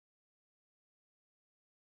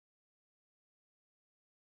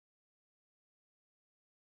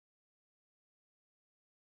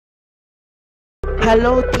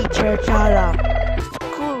Hello, teacher Chala.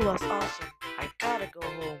 School was awesome. I gotta go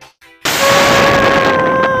home.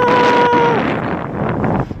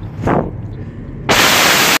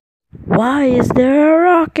 Why is there a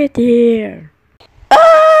rocket here?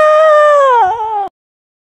 Ah!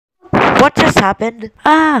 What just happened?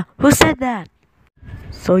 Who said that?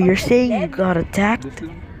 So you're saying you got attacked?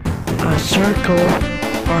 A circle?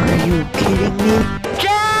 Are you kidding me?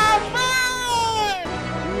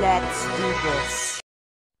 Let's do this.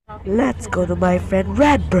 Let's go to my friend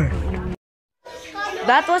Redbird.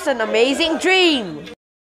 That was an amazing dream.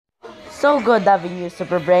 So good having you,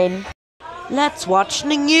 Super Brain. Let's watch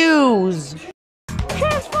the news.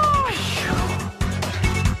 Transform!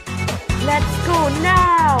 Let's go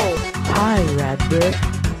now. Hi, Redbird.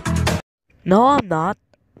 No, I'm not.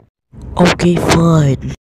 Okay,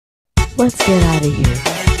 fine. Let's get out of here.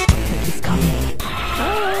 He's coming.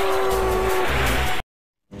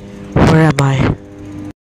 Where am I?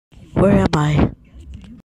 Where am I?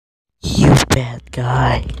 You bad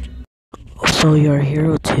guy. So you're a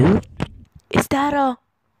hero too? Is that a...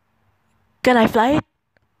 Can I fly it?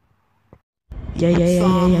 Yeah.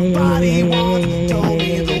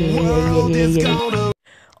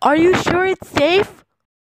 Are you sure it's safe?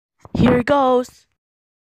 Here goes.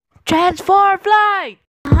 Transform, fly!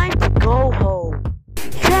 Time to go home.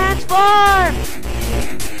 Transform!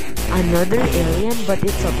 Another alien, but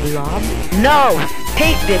it's a blob? No!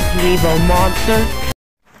 Take this, you evil monster!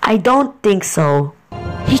 I don't think so.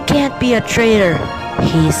 He can't be a traitor.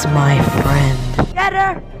 He's my friend.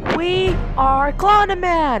 Together, we are Clonie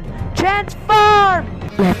Man! Transform!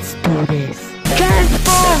 Let's do this.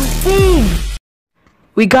 Transform, team!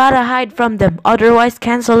 We gotta hide from them, otherwise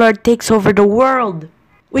Cancelord takes over the world.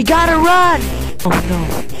 We gotta run! Oh no.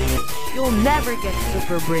 You'll never get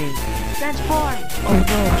Super Brain. Transform! Oh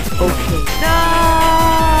no. Okay. No!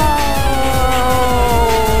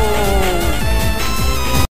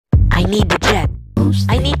 I need the jet.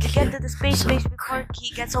 I need to get to the space base before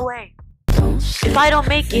he gets away. If I don't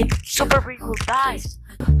make it, Super Brain will die.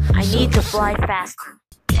 I need to fly faster.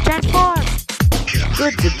 Transform!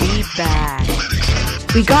 Good to be back.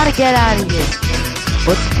 We gotta get out of here.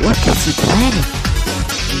 But what is he planning?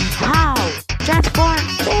 How? Transform!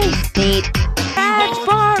 Space! Neat!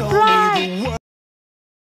 Transform! Fly!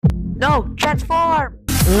 No! Transform!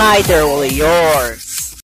 Neither will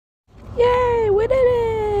yours! Yay! We did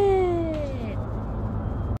it!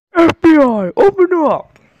 FBI! Open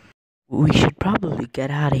up! We should probably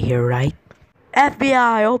get out of here, right?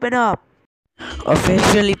 FBI! Open up!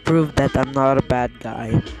 Officially prove that I'm not a bad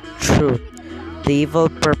guy. Truth. The evil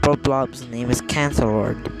purple blob's name is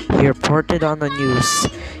Cancelord. He reported on the news.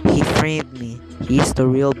 He framed me. He's the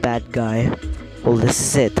real bad guy. Well, this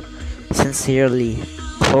is it. Sincerely,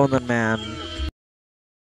 Clonie Man.